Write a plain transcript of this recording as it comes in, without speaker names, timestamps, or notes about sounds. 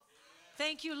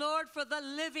Thank you, Lord, for the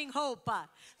living hope.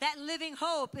 That living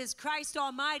hope is Christ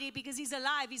Almighty because he's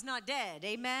alive. He's not dead.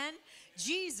 Amen.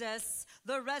 Jesus,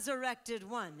 the resurrected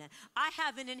one. I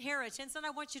have an inheritance, and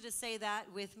I want you to say that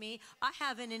with me. I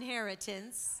have an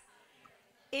inheritance.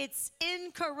 It's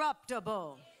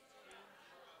incorruptible.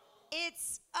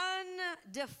 It's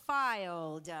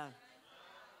undefiled.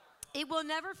 It will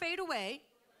never fade away.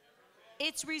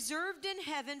 It's reserved in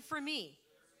heaven for me.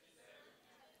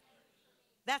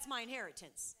 That's my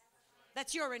inheritance.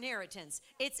 That's your inheritance.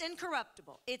 It's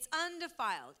incorruptible. It's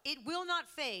undefiled. It will not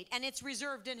fade, and it's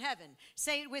reserved in heaven.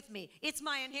 Say it with me. It's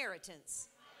my inheritance.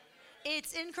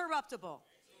 It's incorruptible.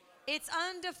 It's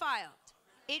undefiled.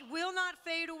 It will not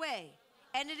fade away,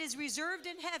 and it is reserved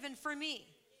in heaven for me.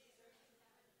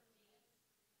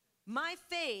 My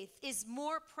faith is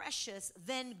more precious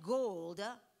than gold.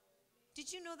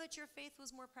 Did you know that your faith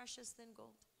was more precious than gold?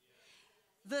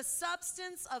 The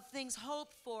substance of things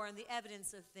hoped for and the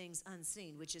evidence of things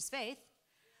unseen, which is faith.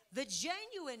 The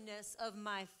genuineness of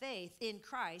my faith in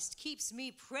Christ keeps me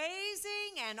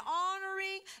praising and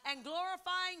honoring and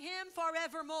glorifying him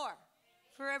forevermore.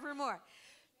 Forevermore.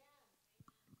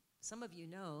 Some of you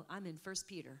know I'm in 1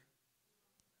 Peter.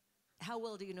 How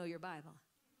well do you know your Bible?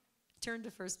 Turn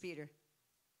to 1 Peter.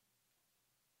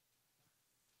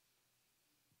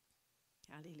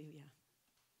 Hallelujah.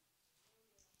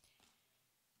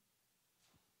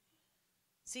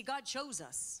 See, God chose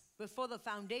us before the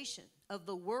foundation of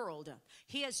the world.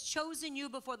 He has chosen you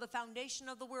before the foundation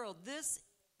of the world.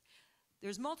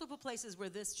 There's multiple places where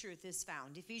this truth is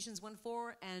found. Ephesians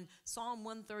 1:4 and Psalm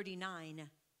 139.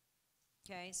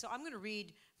 Okay, so I'm going to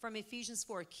read from Ephesians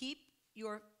 4.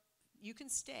 You can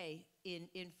stay in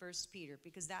 1 Peter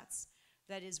because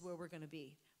that is where we're going to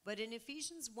be. But in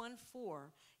Ephesians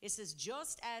 1:4, it says,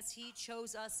 just as he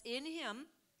chose us in him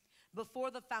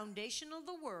before the foundation of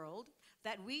the world,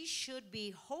 that we should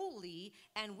be holy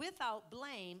and without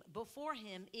blame before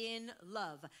him in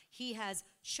love. He has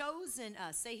chosen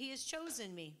us. Say, he has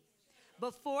chosen me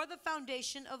before the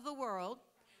foundation of the world,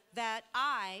 that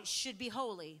I should be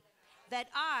holy, that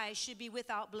I should be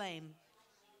without blame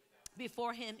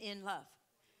before him in love.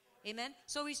 Amen.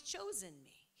 So he's chosen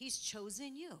me. He's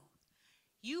chosen you.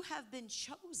 You have been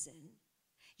chosen.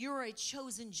 You're a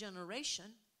chosen generation.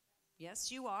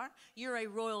 Yes, you are. You're a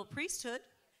royal priesthood.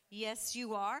 Yes,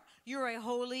 you are. You're a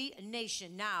holy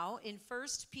nation. Now, in 1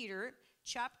 Peter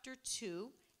chapter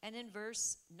 2 and in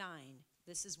verse 9,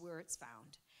 this is where it's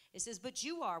found. It says, but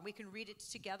you are, we can read it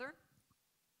together.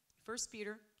 1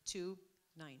 Peter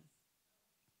 2:9.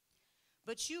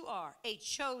 But you are a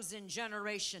chosen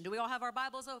generation. Do we all have our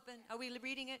Bibles open? Are we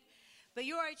reading it? But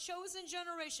you are a chosen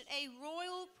generation, a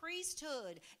royal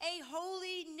priesthood, a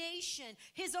holy nation,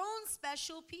 his own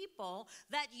special people,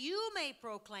 that you may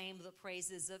proclaim the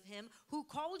praises of him who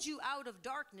called you out of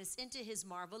darkness into his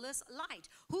marvelous light.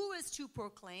 Who is to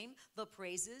proclaim the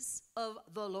praises of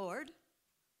the Lord?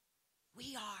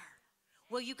 We are.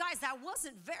 Well, you guys, that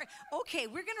wasn't very... Okay,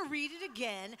 we're going to read it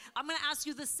again. I'm going to ask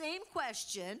you the same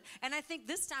question, and I think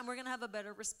this time we're going to have a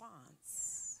better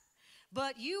response.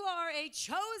 But you are a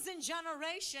chosen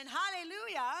generation,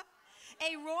 hallelujah,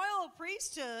 a royal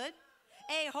priesthood,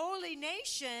 a holy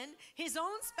nation, his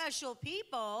own special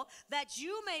people, that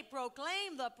you may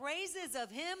proclaim the praises of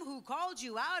him who called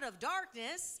you out of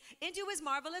darkness into his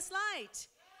marvelous light.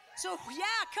 So,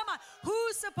 yeah, come on.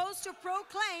 Who's supposed to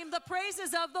proclaim the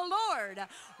praises of the Lord?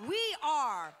 We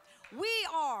are. We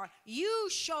are. You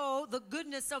show the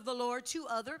goodness of the Lord to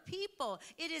other people.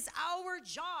 It is our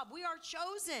job. We are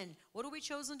chosen. What are we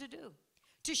chosen to do?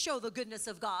 To show the goodness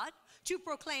of God, to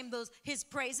proclaim his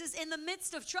praises in the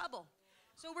midst of trouble.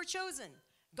 So we're chosen.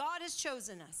 God has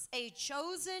chosen us, a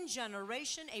chosen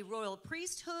generation, a royal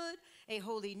priesthood, a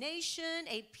holy nation,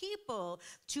 a people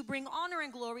to bring honor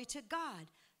and glory to God.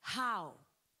 How?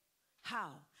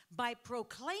 How? By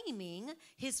proclaiming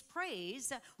his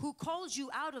praise, who called you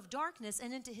out of darkness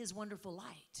and into his wonderful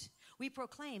light. We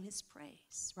proclaim his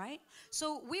praise, right?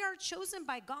 So we are chosen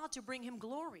by God to bring him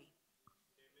glory.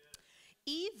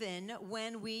 Amen. Even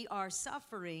when we are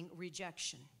suffering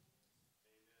rejection. Amen.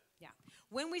 Yeah.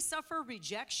 When we suffer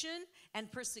rejection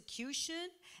and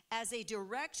persecution as a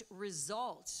direct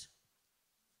result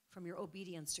from your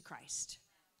obedience to Christ.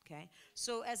 Okay?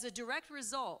 So as a direct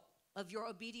result of your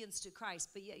obedience to Christ,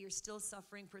 but yet you're still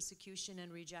suffering persecution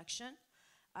and rejection,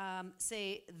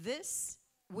 say, this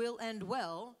will end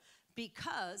well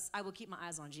because I will keep my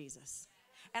eyes on Jesus.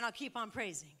 And I'll keep on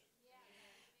praising.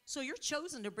 So you're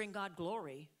chosen to bring God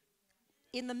glory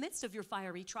in the midst of your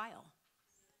fiery trial.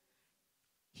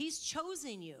 He's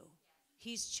chosen you.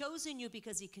 He's chosen you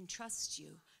because he can trust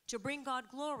you to bring God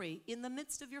glory in the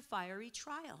midst of your fiery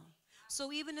trial.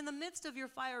 So even in the midst of your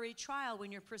fiery trial,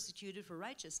 when you're persecuted for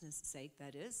righteousness' sake,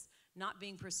 that is, not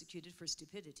being persecuted for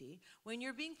stupidity, when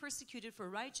you're being persecuted for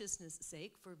righteousness'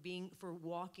 sake, for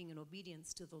walking in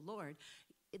obedience to the Lord,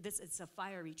 it's a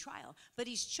fiery trial. But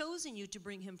he's chosen you to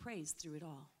bring him praise through it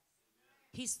all.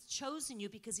 He's chosen you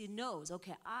because he knows,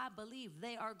 okay, I believe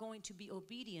they are going to be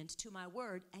obedient to my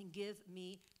word and give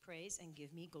me praise and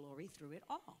give me glory through it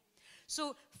all.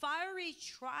 So fiery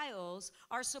trials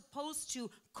are supposed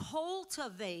to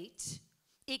cultivate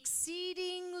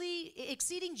exceeding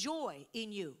joy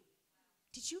in you.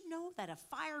 Did you know that a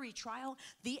fiery trial,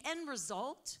 the end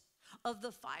result of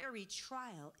the fiery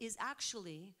trial is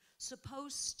actually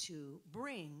supposed to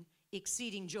bring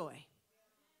exceeding joy?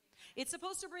 It's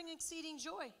supposed to bring exceeding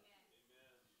joy. Amen.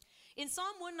 In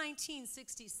Psalm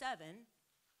 119:67,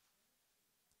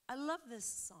 I love this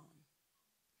psalm.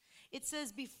 It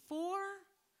says, before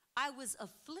I was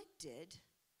afflicted,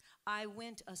 I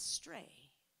went astray,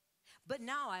 but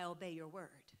now I obey your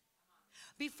word.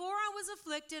 Before I was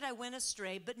afflicted, I went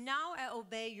astray, but now I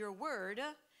obey your word.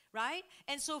 Right?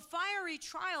 And so fiery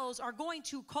trials are going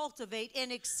to cultivate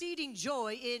an exceeding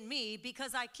joy in me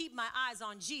because I keep my eyes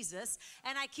on Jesus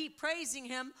and I keep praising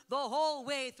him the whole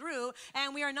way through,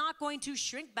 and we are not going to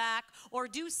shrink back or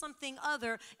do something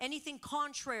anything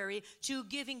contrary to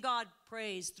giving God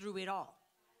praise through it all.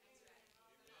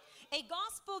 A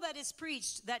gospel that is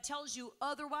preached that tells you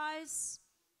otherwise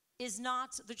is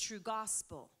not the true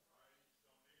gospel.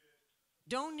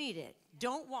 Don't need it.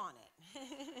 Don't want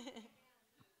it.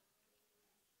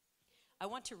 I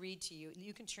want to read to you.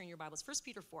 You can turn your Bibles. 1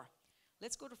 Peter 4.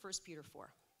 Let's go to 1 Peter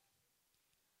 4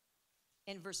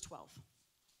 and verse 12.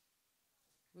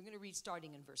 We're going to read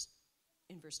starting in verse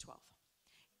 12.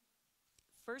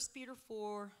 1 Peter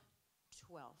 4,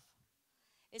 12.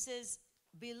 It says,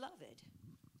 beloved,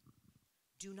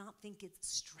 do not think it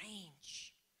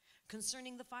strange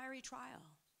concerning the fiery trial,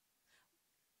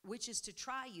 which is to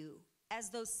try you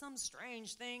as though some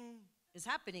strange thing is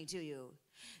happening to you.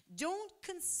 Don't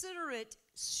consider it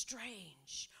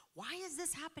strange. Why is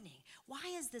this happening? Why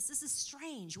is this? This is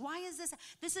strange. Why is this?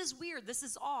 This is weird. This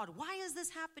is odd. Why is this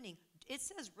happening? It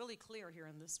says really clear here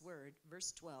in this word,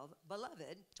 verse 12,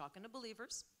 beloved, talking to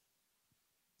believers,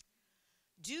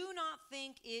 do not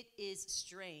think it is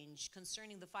strange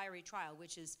concerning the fiery trial,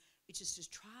 which is to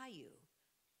try you.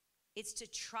 It's to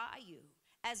try you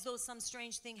as though some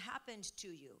strange thing happened to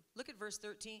you. Look at verse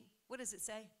 13. What does it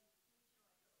say?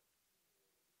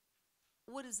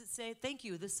 What does it say? Thank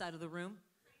you, this side of the room,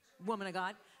 woman of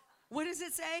God. What does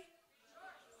it say?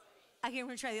 I can't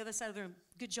even try the other side of the room.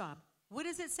 Good job. What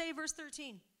does it say, verse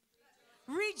 13?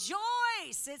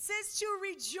 Rejoice. It says to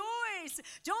rejoice.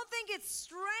 Don't think it's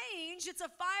strange. It's a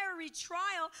fiery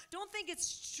trial. Don't think it's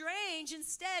strange.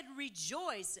 Instead,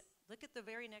 rejoice. Look at the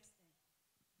very next thing.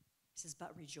 It says,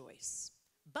 but rejoice.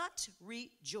 But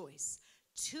rejoice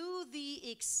to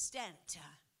the extent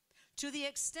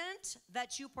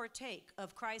that you partake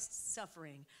of Christ's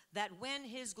suffering, that when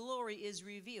his glory is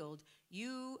revealed,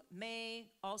 you may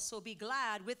also be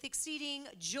glad with exceeding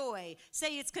joy.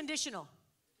 Say it's conditional.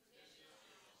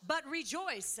 But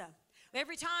rejoice.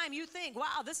 Every time you think,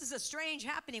 wow, this is a strange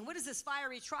happening. What is this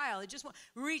fiery trial?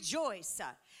 Rejoice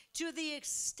to the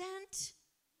extent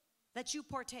that you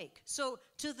partake. So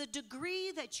to the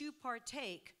degree that you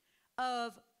partake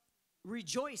of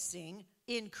rejoicing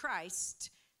in Christ,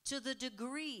 to the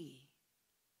degree.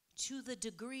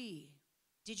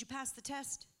 Did you pass the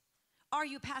test? Are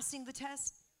you passing the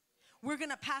test? We're going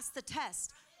to pass the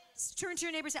test. Turn to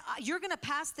your neighbor and say, you're going to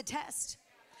pass the test.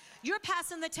 You're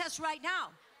passing the test right now.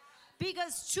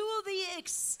 Because to the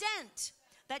extent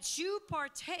that you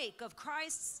partake of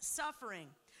Christ's suffering,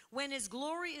 when his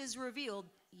glory is revealed,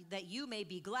 that you may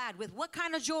be glad with what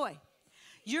kind of joy?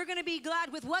 You're going to be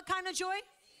glad with what kind of joy?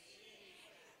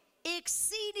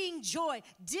 Exceeding joy.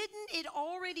 Didn't it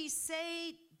already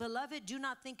say, beloved, do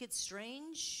not think it's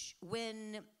strange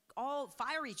when all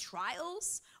fiery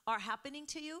trials are happening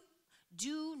to you?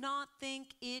 Do not think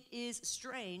it is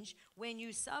strange when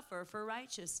you suffer for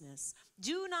righteousness.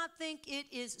 Do not think it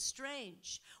is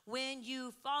strange when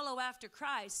you follow after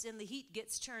Christ and the heat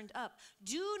gets turned up.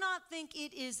 Do not think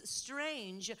it is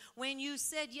strange when you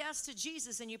said yes to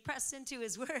Jesus and you pressed into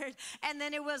his word and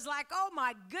then it was like, oh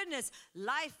my goodness,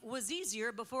 life was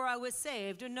easier before I was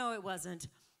saved. No, it wasn't.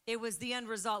 It was the end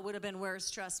result would have been worse,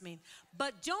 trust me.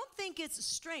 But don't think it's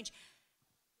strange.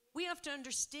 We have to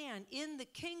understand in the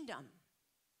kingdom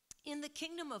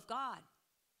of God,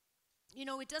 you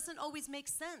know, it doesn't always make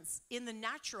sense in the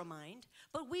natural mind,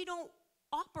 but we don't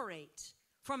operate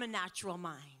from a natural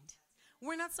mind.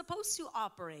 We're not supposed to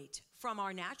operate from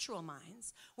our natural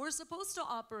minds. We're supposed to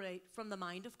operate from the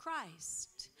mind of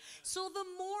Christ. So the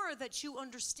more that you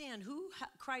understand who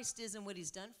Christ is and what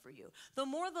he's done for you, the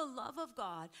more the love of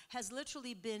God has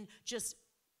literally been just,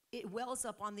 it wells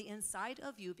up on the inside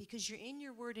of you because you're in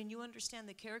your word and you understand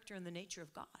the character and the nature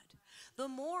of God. The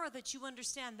more that you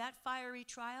understand that fiery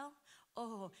trial,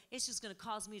 oh, it's just going to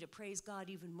cause me to praise God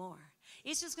even more.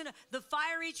 It's just going to, the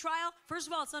fiery trial, first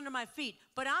of all, it's under my feet,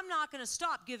 but I'm not going to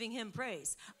stop giving him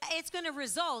praise. It's going to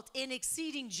result in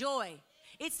exceeding joy.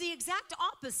 It's the exact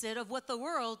opposite of what the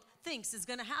world thinks is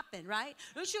going to happen, right?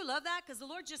 Don't you love that? Because the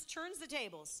Lord just turns the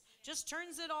tables. Just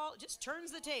turns it all, just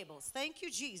turns the tables. Thank you,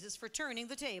 Jesus, for turning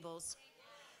the tables.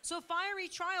 So fiery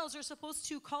trials are supposed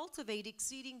to cultivate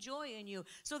exceeding joy in you.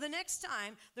 So the next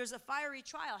time there's a fiery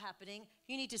trial happening,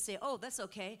 you need to say, oh, that's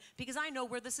okay, because I know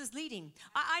where this is leading.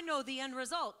 I know the end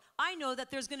result. I know that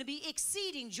there's going to be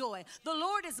exceeding joy. The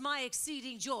Lord is my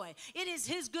exceeding joy. It is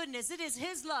his goodness. It is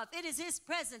his love. It is his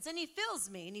presence. And he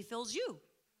fills me and he fills you,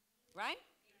 right?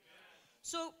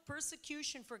 So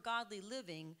persecution for godly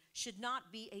living should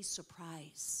not be a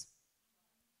surprise.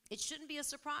 It shouldn't be a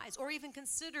surprise or even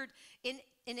considered an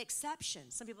exception.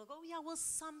 Some people go, oh, yeah, well,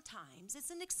 sometimes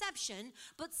it's an exception,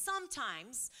 but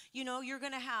sometimes, you know, you're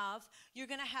going to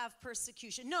have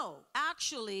persecution. No,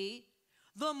 actually,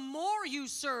 the more you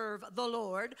serve the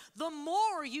Lord, the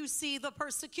more you see the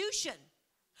persecution.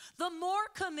 The more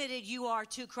committed you are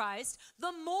to Christ,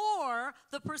 the more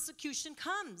the persecution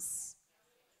comes.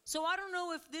 So I don't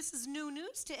know if this is new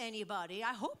news to anybody.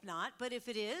 I hope not, but if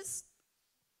it is,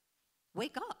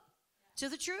 wake up to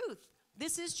the truth.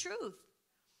 This is truth.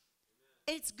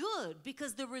 It's good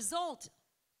because the result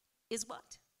is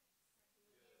what?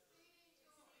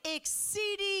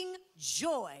 Exceeding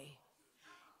joy.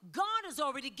 God has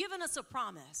already given us a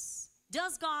promise.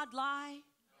 Does God lie?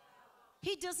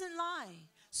 He doesn't lie.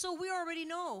 So we already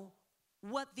know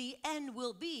what the end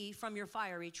will be from your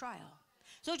fiery trial.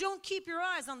 So don't keep your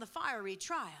eyes on the fiery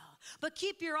trial, but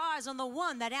keep your eyes on the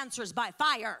one that answers by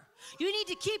fire. You need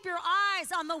to keep your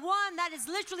eyes on the one that is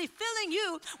literally filling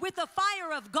you with the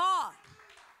fire of God.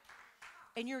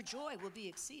 And your joy will be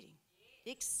exceeding.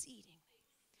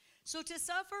 So to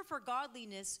suffer for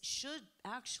godliness should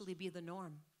actually be the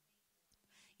norm.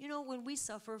 You know, when we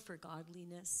suffer for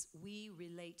godliness, we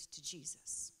relate to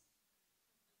Jesus.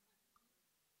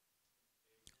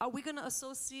 Are we going to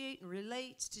associate and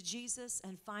relate to Jesus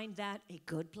and find that a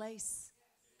good place?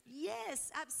 Yes,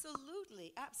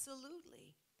 absolutely,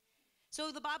 absolutely.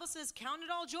 So the Bible says, count it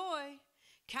all joy.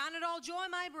 Count it all joy,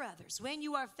 my brothers, when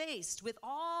you are faced with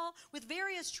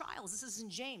various trials. This is in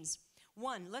James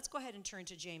 1. Let's go ahead and turn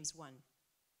to James 1.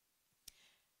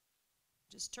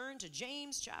 Just turn to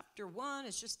James chapter 1.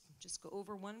 It's just go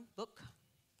over one book.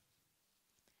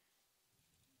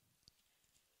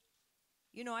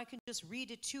 You know, I can just read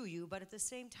it to you, but at the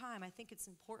same time, I think it's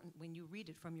important when you read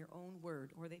it from your own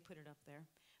word, or they put it up there.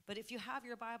 But if you have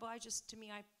your Bible,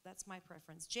 that's my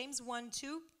preference. James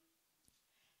 1:2.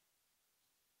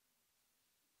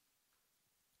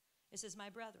 It says, my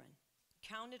brethren,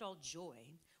 count it all joy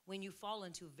when you fall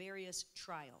into various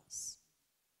trials.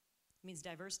 It means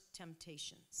diverse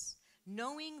temptations,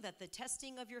 knowing that the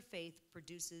testing of your faith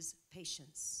produces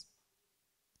patience.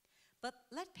 But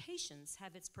let patience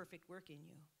have its perfect work in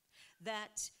you,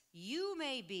 that you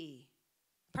may be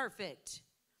perfect,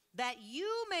 and that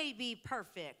you may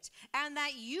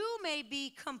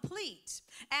be complete,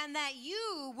 and that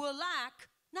you will lack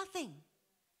nothing.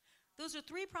 Those are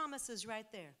 3 promises right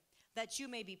there, that you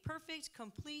may be perfect,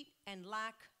 complete, and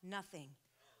lack nothing.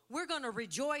 We're going to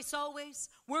rejoice always.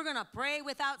 We're going to pray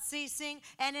without ceasing.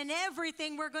 And in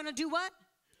everything, we're going to do what?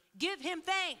 Give him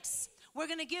thanks. We're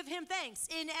going to give him thanks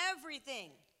in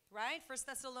everything, right? 1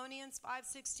 Thessalonians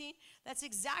 5:16. That's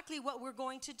exactly what we're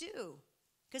going to do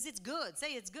because it's good.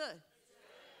 Say it's good.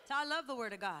 So I love the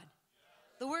Word of God.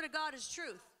 The Word of God is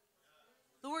truth.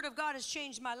 The Word of God has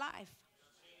changed my life.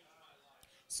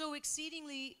 So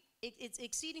exceeding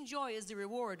joy is the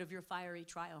reward of your fiery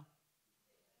trial.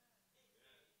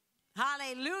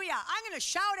 Hallelujah. I'm going to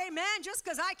shout amen just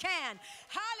because I can.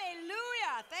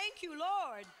 Hallelujah. Thank you,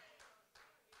 Lord.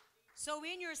 So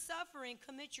in your suffering,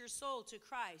 commit your soul to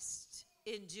Christ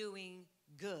in doing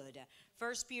good.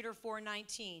 1 Peter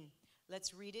 4:19.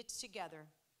 Let's read it together.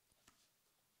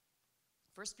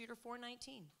 1 Peter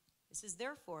 4:19. It says,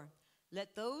 therefore,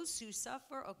 let those who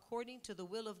suffer according to the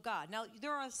will of God. Now,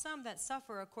 there are some that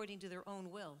suffer according to their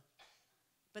own will.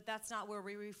 But that's not where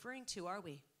we're referring to, are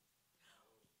we?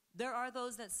 There are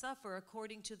those that suffer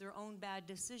according to their own bad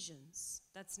decisions.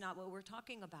 That's not what we're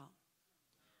talking about.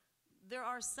 There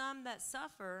are some that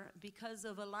suffer because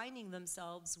of aligning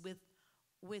themselves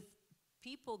with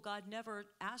people God never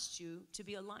asked you to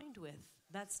be aligned with.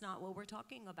 That's not what we're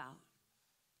talking about.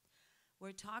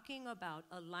 We're talking about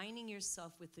aligning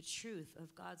yourself with the truth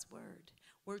of God's word.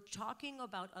 We're talking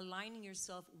about aligning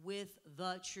yourself with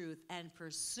the truth and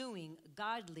pursuing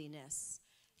godliness.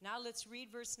 Now let's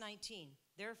read verse 19.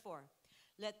 Therefore,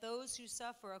 let those who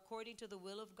suffer according to the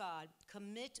will of God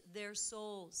commit their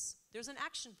souls. There's an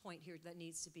action point here that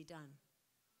needs to be done.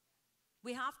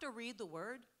 We have to read the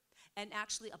word and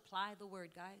actually apply the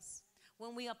word, guys.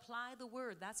 When we apply the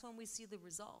word, that's when we see the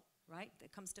result, right?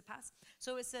 That comes to pass.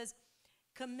 So it says,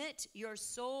 commit your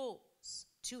souls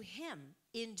to him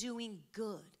in doing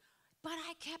good. But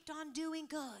I kept on doing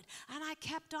good, and I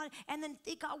kept on, and then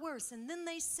it got worse, and then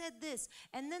they said this,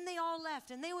 and then they all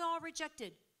left, and they were all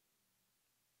rejected.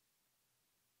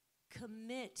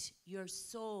 Commit your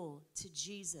soul to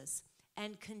Jesus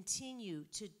and continue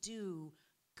to do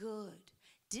good.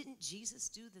 Didn't Jesus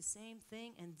do the same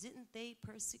thing? And didn't they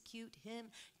persecute him?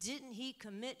 Didn't he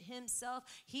commit himself?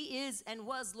 He is and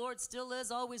was Lord, still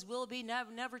is, always will be,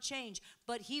 never change.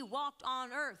 But he walked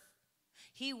on earth.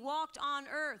 He walked on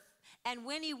earth. And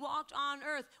when he walked on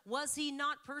earth, was he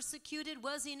not persecuted?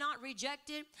 Was he not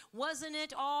rejected? Wasn't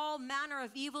it all manner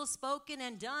of evil spoken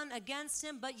and done against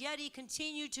him? But yet he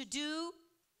continued to do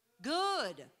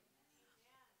good.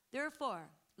 Therefore,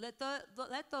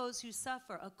 let those who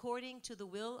suffer according to the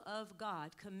will of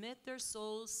God commit their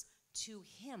souls to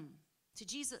him, to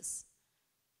Jesus,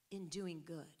 in doing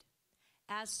good,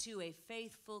 as to a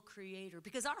faithful creator.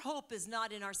 Because our hope is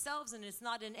not in ourselves, and it's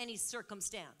not in any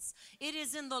circumstance. It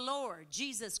is in the Lord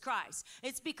Jesus Christ.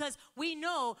 It's because we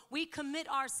know we commit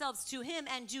ourselves to him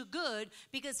and do good,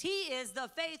 because he is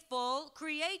the faithful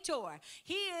creator.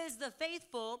 He is the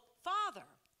faithful Father,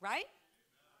 right?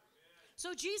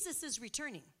 So Jesus is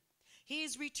returning. He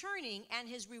is returning, and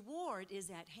his reward is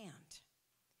at hand.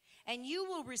 And you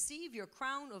will receive your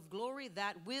crown of glory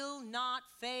that will not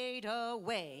fade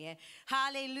away.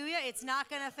 Hallelujah. It's not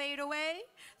going to fade away.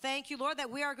 Thank you, Lord, that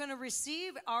we are going to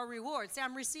receive our reward. Say,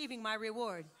 I'm receiving my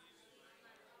reward.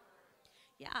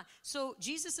 Yeah, so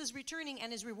Jesus is returning,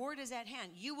 and his reward is at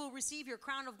hand. You will receive your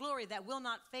crown of glory that will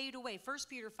not fade away. 1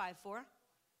 Peter 5:4.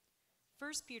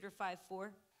 1 Peter 5:4.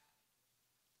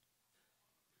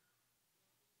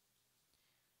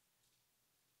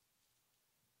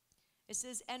 It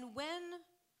says, and when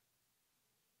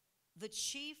the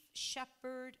chief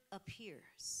shepherd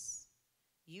appears,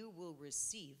 you will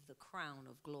receive the crown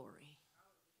of glory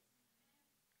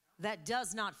that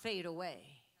does not fade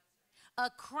away. A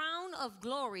crown of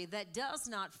glory that does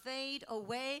not fade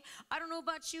away. I don't know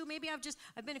about you. Maybe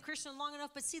I've been a Christian long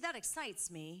enough, but see, that excites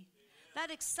me. That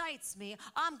excites me.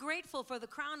 I'm grateful for the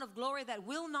crown of glory that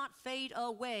will not fade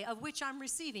away, of which I'm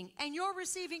receiving. And you're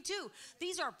receiving too.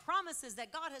 These are promises that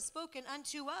God has spoken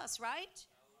unto us, right?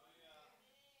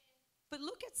 But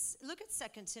look at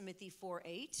 2 Timothy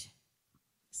 4:8.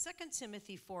 2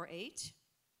 Timothy 4:8.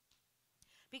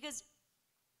 Because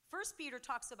 1 Peter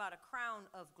talks about a crown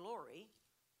of glory.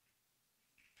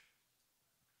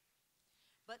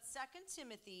 But 2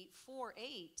 Timothy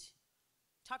 4:8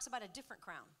 talks about a different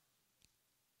crown.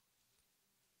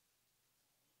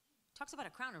 Talks about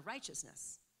a crown of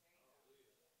righteousness.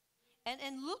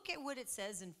 And look at what it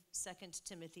says in 2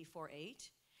 Timothy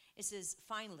 4:8. It says,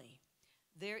 finally,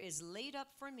 there is laid up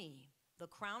for me the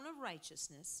crown of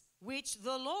righteousness, which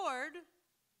the Lord,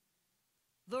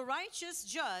 the righteous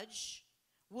judge,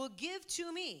 will give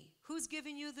to me. Who's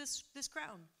giving you this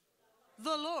crown?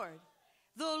 The Lord.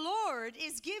 The Lord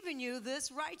is giving you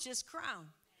this righteous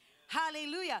crown.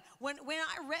 Hallelujah. When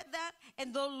I read that,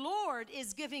 and the Lord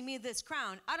is giving me this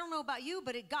crown, I don't know about you,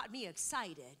 but it got me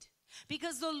excited.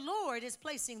 Because the Lord is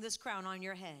placing this crown on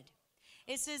your head.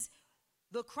 It says,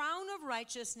 the crown of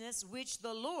righteousness, which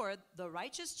the Lord, the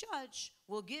righteous judge,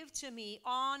 will give to me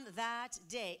on that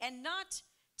day. And not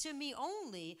to me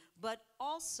only, but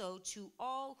also to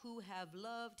all who have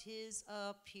loved his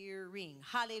appearing.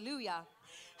 Hallelujah.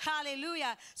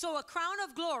 Hallelujah. So a crown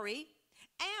of glory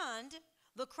and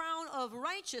the crown of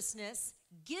righteousness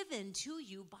given to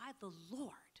you by the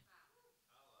Lord.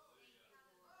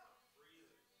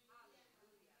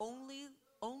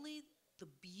 Only the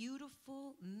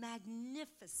beautiful,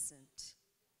 magnificent,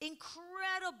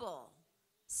 incredible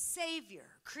Savior,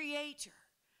 Creator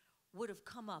would have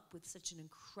come up with such an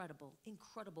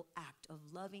incredible act of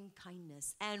loving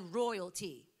kindness and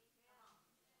royalty.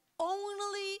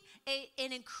 Only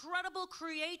an incredible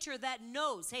creator that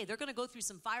knows, hey, they're going to go through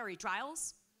some fiery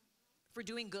trials for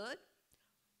doing good,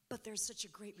 but there's such a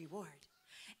great reward.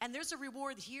 And there's a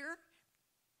reward here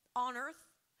on earth,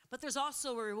 but there's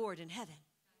also a reward in heaven.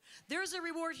 There's a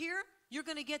reward here, you're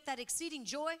going to get that exceeding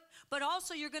joy, but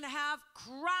also you're going to have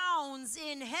crowns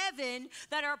in heaven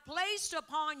that are placed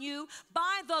upon you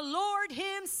by the Lord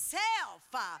himself.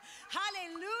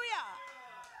 Hallelujah.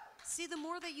 See, the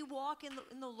more that you walk in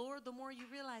the Lord, the more you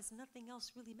realize nothing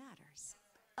else really matters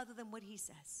other than what he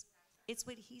says. It's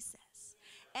what he says.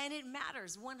 And it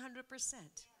matters 100%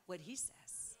 what he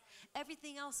says.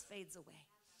 Everything else fades away.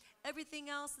 Everything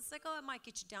else, it's like, oh, it might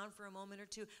get you down for a moment or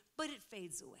two, but it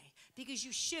fades away because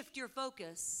you shift your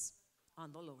focus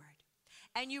on the Lord.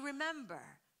 And you remember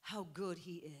how good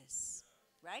he is,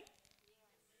 right?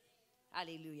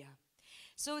 Hallelujah.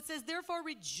 So it says, therefore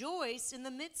rejoice in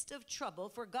the midst of trouble,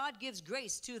 for God gives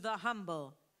grace to the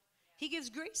humble. He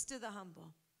gives grace to the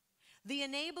humble. The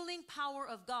enabling power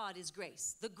of God is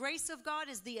grace. The grace of God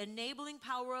is the enabling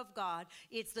power of God.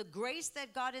 It's the grace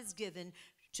that God has given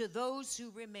to those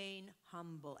who remain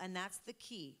humble. And that's the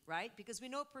key, right? Because we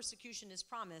know persecution is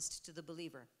promised to the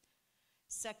believer.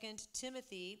 2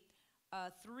 Timothy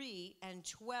 3 and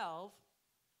 12.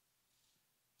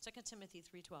 2 Timothy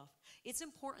 3:12. It's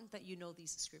important that you know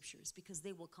these scriptures because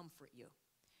they will comfort you.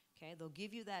 Okay? They'll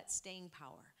give you that staying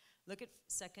power. Look at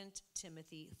 2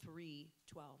 Timothy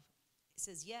 3:12. It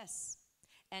says, yes,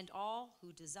 and all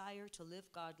who desire to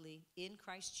live godly in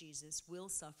Christ Jesus will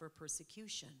suffer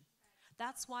persecution.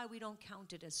 That's why we don't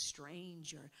count it as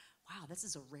strange or, wow, this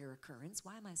is a rare occurrence.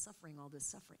 Why am I suffering all this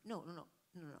suffering? No.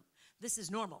 This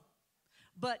is normal.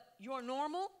 But your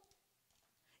normal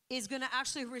is going to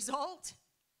actually result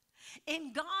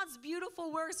in God's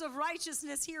beautiful works of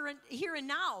righteousness here and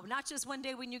now, not just one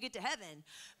day when you get to heaven,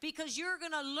 because you're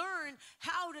going to learn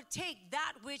how to take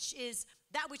that which is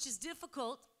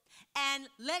difficult and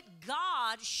let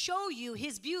God show you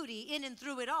his beauty in and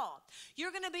through it all.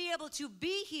 You're going to be able to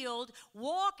be healed,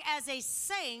 walk as a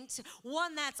saint,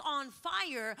 one that's on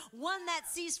fire, one that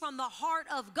sees from the heart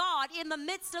of God in the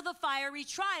midst of the fiery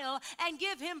trial, and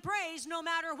give him praise no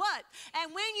matter what.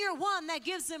 And when you're one that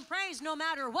gives him praise no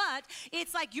matter what,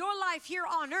 it's like your life here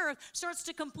on earth starts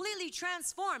to completely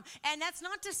transform. And that's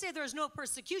not to say there's no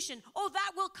persecution. Oh,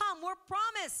 that will come. We're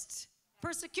promised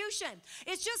persecution.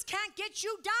 It just can't get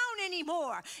you down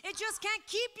anymore. It just can't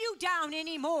keep you down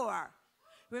anymore.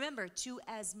 Remember,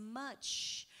 as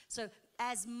much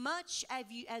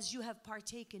as you have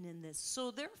partaken in this. So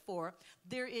therefore,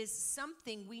 there is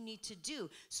something we need to do.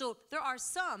 So there are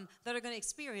some that are going to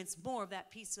experience more of that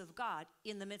peace of God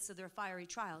in the midst of their fiery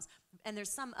trials. And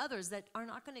there's some others that are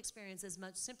not going to experience as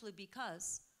much simply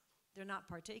because they're not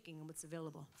partaking in what's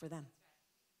available for them.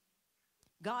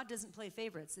 God doesn't play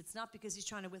favorites. It's not because he's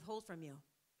trying to withhold from you.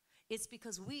 It's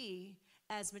because we,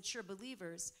 as mature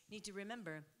believers, need to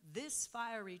remember this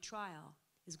fiery trial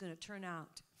is going to turn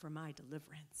out for my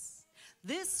deliverance.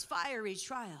 This fiery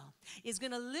trial is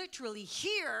going to literally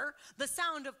hear the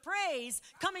sound of praise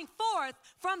coming forth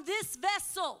from this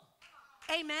vessel.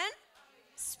 Amen?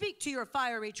 Speak to your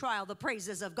fiery trial the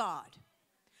praises of God.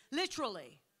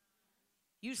 Literally.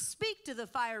 You speak to the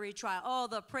fiery trial, all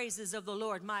the praises of the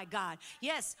Lord, my God.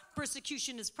 Yes,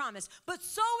 persecution is promised, but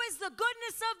so is the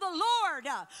goodness of the Lord.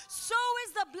 So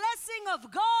is the blessing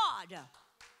of God.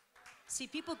 See,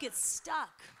 people get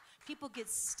stuck. People get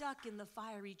stuck in the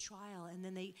fiery trial,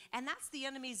 and that's the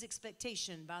enemy's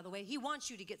expectation, by the way. He wants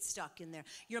you to get stuck in there.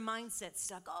 Your mindset's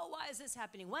stuck. Oh, why is this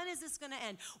happening? When is this going to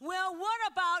end? Well, what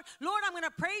about, Lord, I'm going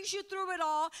to praise you through it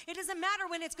all. It doesn't matter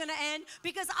when it's going to end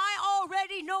because I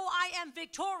already know I am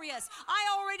victorious.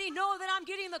 I already know that I'm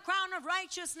getting the crown of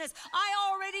righteousness. I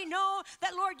already know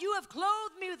that, Lord, you have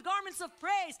clothed me with garments of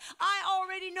praise. I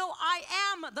already know I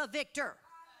am the victor.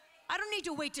 I don't need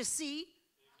to wait to see.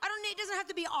 It doesn't have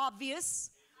to be obvious.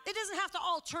 It doesn't have to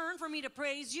all turn for me to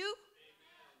praise you.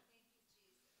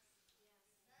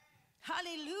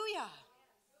 Hallelujah.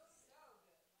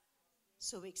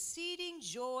 So exceeding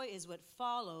joy is what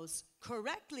follows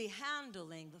correctly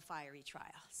handling the fiery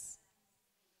trials.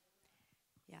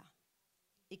 Yeah.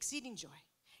 Exceeding joy.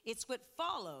 It's what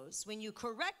follows when you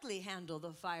correctly handle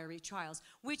the fiery trials,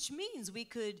 which means we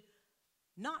could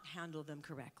not handle them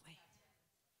correctly.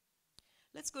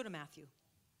 Let's go to Matthew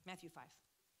 5.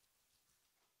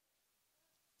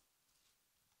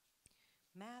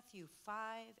 Matthew 5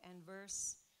 and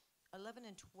verse 11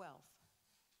 and 12.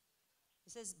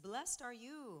 It says, blessed are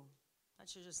you. I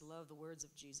should just love the words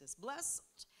of Jesus. Blessed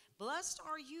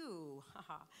are you.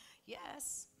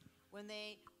 Yes. When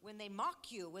they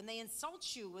mock you, when they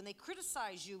insult you, when they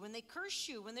criticize you, when they curse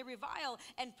you, when they revile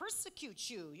and persecute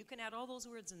you. You can add all those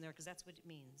words in there because that's what it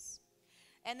means.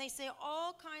 And they say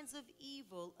all kinds of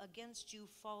evil against you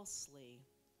falsely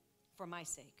for my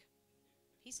sake.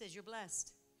 He says you're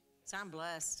blessed. So I'm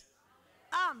blessed.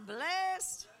 I'm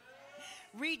blessed.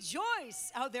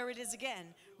 Rejoice. Oh, there it is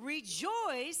again.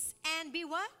 Rejoice and be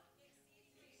what?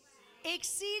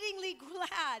 Exceedingly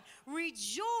glad.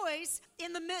 Rejoice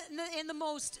in the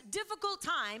most difficult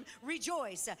time.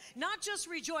 Rejoice. Not just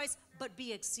rejoice, but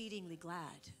be exceedingly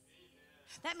glad.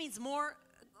 That means more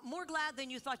glad than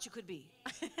you thought you could be.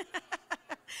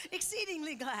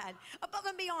 Exceedingly glad. Above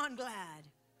and beyond glad.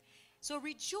 So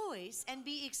rejoice and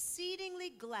be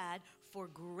exceedingly glad, for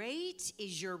great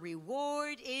is your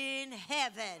reward in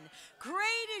heaven.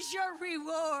 Great is your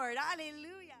reward.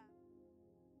 Hallelujah.